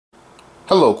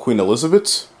Hello, Queen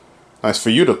Elizabeth. Nice for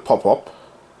you to pop up.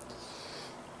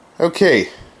 Okay,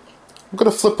 I'm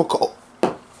gonna flip a call.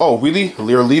 Oh, really?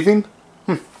 You're leaving?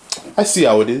 I see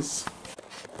how it is.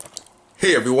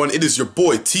 Hey everyone, it is your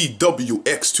boy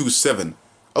TWX27.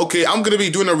 Okay, I'm gonna be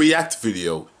doing a react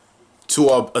video to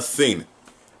a thing.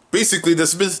 Basically,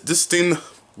 there's been this thing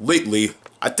lately.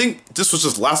 I think this was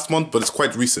just last month, but it's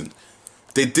quite recent.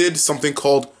 They did something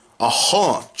called a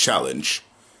Haunt Challenge.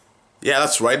 Yeah,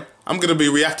 that's right. I'm gonna be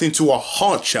reacting to a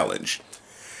Haunt Challenge.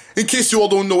 In case you all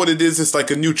don't know what it is, it's like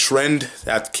a new trend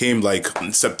that came like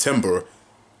in September.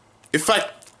 In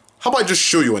fact, how about I just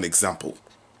show you an example?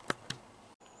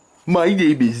 My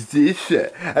name is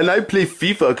Zisha, and I play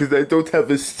FIFA because I don't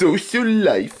have a social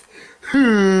life.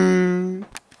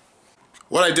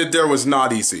 What I did there was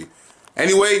not easy.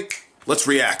 Anyway, let's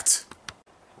react.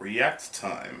 React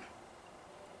time.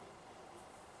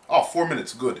 Oh, 4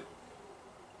 minutes, good.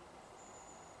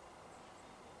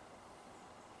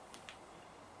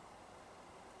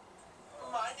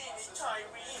 My name is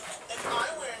Tyree, and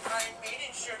I wear an Iron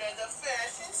Maiden shirt as a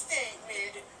fashion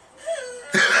statement.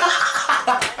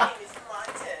 My name is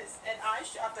Montez, and I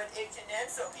shop at H&M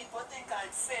so people think I'm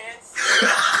fancy.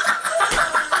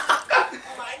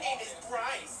 My name is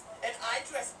Bryce, and I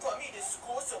dress bummy to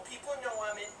school so people know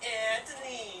I'm an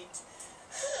athlete.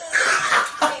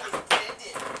 My name is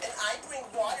Brendan, and I bring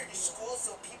water to school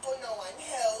so people know I'm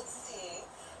healthy.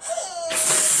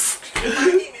 My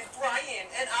name is Brian,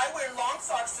 and I wear long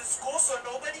socks to school so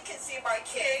nobody can see my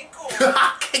cankles.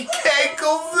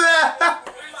 Cankles!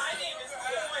 My name is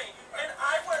Boy, and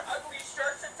I wear ugly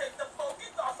shirts to take the focus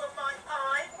off of my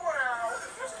eyebrows.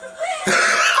 My name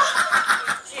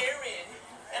is Jared,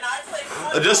 and I play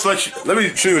football. Let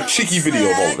me show you a cheeky video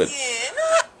of all of it.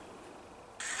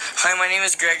 Hi, my name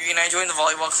is Gregory, and I joined the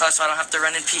volleyball class so I don't have to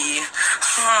run in PE.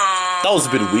 That was a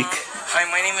bit weak. Hi,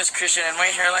 my name is Christian, and my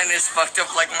hairline is fucked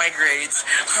up like my grades.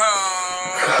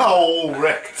 Oh,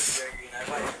 wrecked.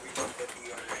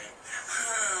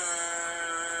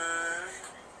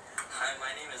 Hi,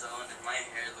 my name is Owen, and my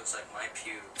hair looks like my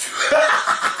pubes.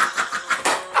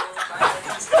 Hi, my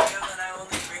name is Kyle, and I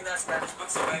only bring that Spanish book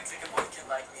so Mexican boys can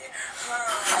like me.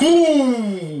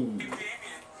 Ooh. Damien,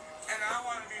 and I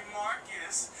want to be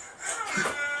Marcus.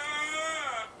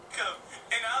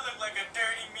 And I look like a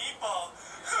dirty meatball.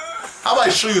 How about I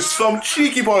show you some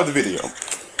cheeky part of the video?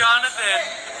 Jonathan,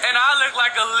 and I look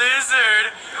like a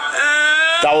lizard.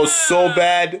 That was so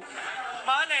bad.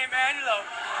 My name Angelo,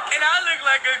 and I look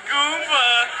like a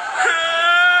Goomba.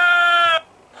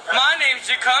 My name's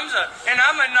Jacumza, and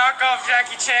I'm a knockoff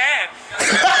Jackie Chan.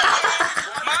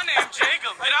 My name's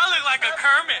Jacob, and I look like a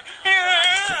Kermit. And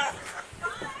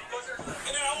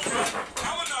then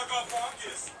I'm a knockoff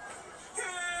Marcus. My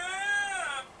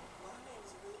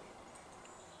name's Willie.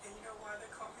 And you know why they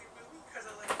call me Willie? Because I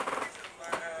like poison in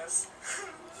my ass.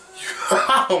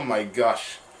 Oh my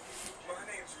gosh. My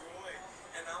name's Roy,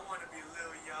 and I want to be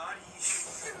Lil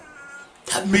Yachty.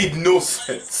 That made no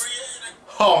sense.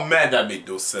 Oh man, that made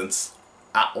no sense.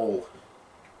 At all.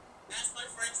 Ask my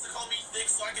friends to call me thick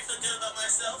so I can feel good about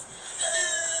myself.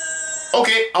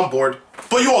 Okay, I'm bored.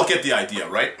 But you all get the idea,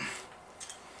 right?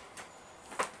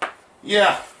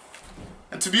 Yeah.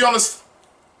 And to be honest,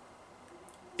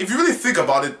 if you really think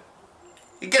about it,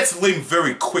 it gets lame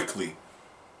very quickly.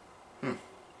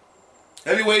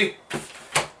 Anyway,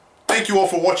 thank you all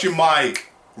for watching my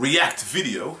react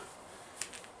video.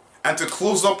 And to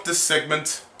close up this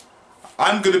segment,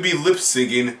 I'm gonna be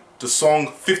lip-syncing the song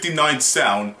 59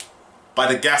 Sound by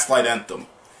the Gaslight Anthem.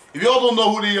 If you all don't know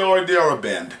who they are a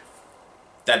band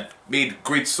that made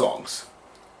great songs.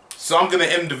 So I'm gonna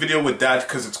end the video with that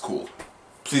because it's cool.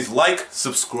 Please like,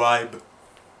 subscribe,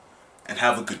 and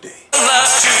have a good day.